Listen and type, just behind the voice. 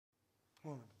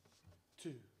1,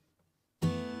 2.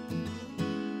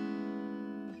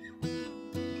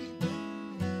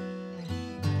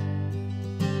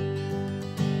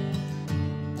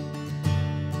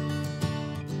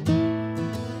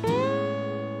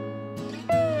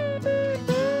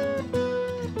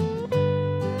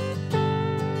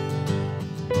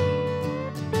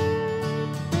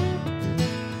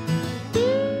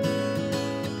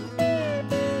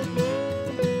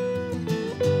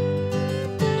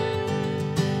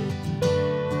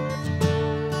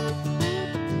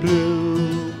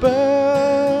 Bluebird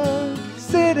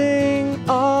sitting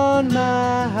on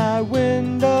my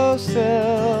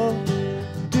windowsill.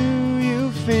 Do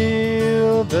you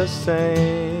feel the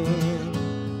same?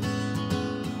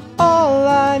 All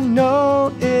I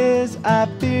know is I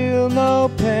feel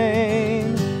no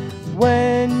pain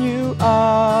when you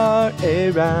are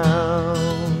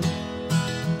around.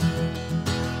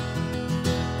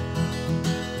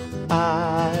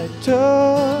 I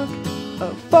took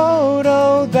a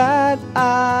photo that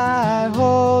I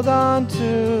hold on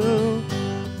to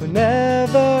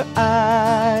whenever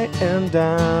I am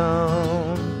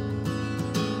down.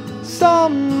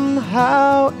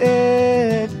 Somehow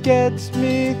it gets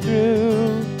me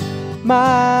through,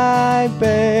 my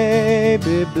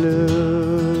baby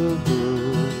blue.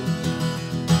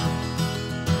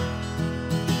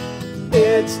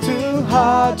 It's too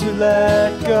hard to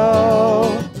let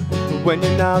go. When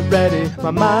you're not ready, my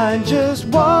mind just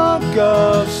won't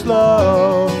go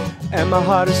slow. And my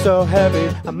heart is so heavy,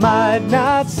 I might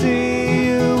not see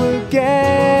you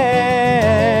again.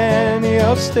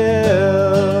 You're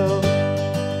still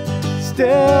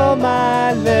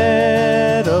my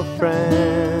little friend.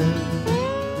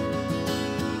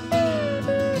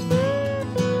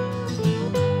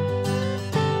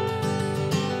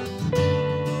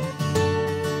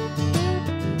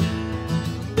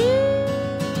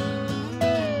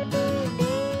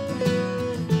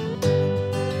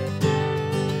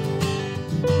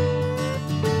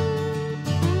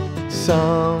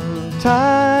 Sometimes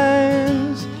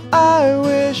I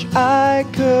wish I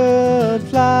could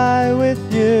fly with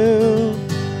you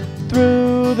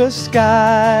through the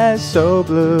sky so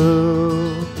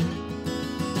blue.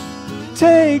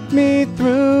 Take me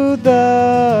through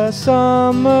the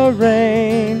summer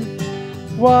rain,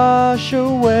 wash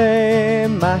away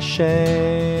my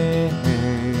shame.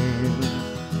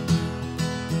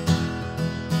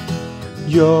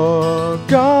 You're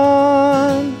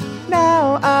gone.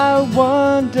 Now I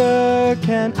wonder,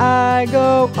 can I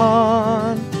go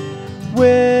on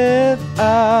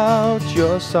without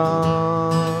your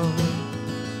song?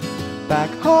 Back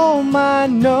home I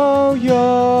know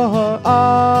you're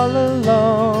all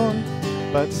alone,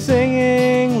 but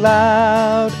singing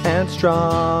loud and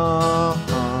strong.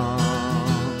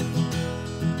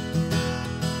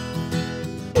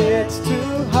 It's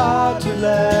too hard to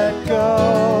let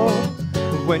go.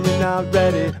 When you're not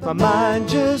ready, my mind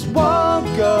just won't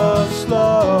go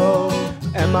slow.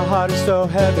 And my heart is so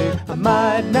heavy, I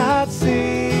might not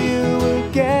see you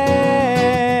again.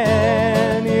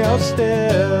 You're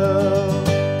still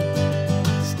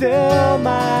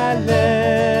my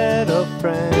little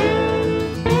friend.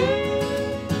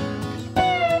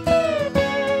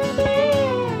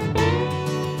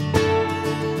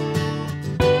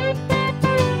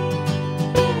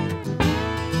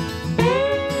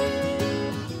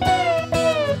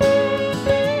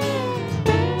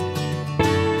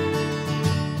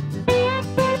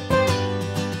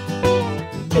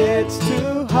 It's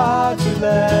too hard to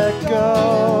let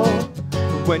go.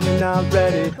 When you're not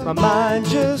ready, my mind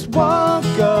just won't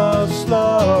go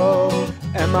slow.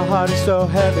 And my heart is so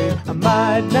heavy, I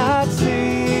might not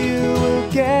see you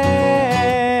again.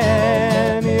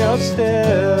 You're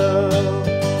still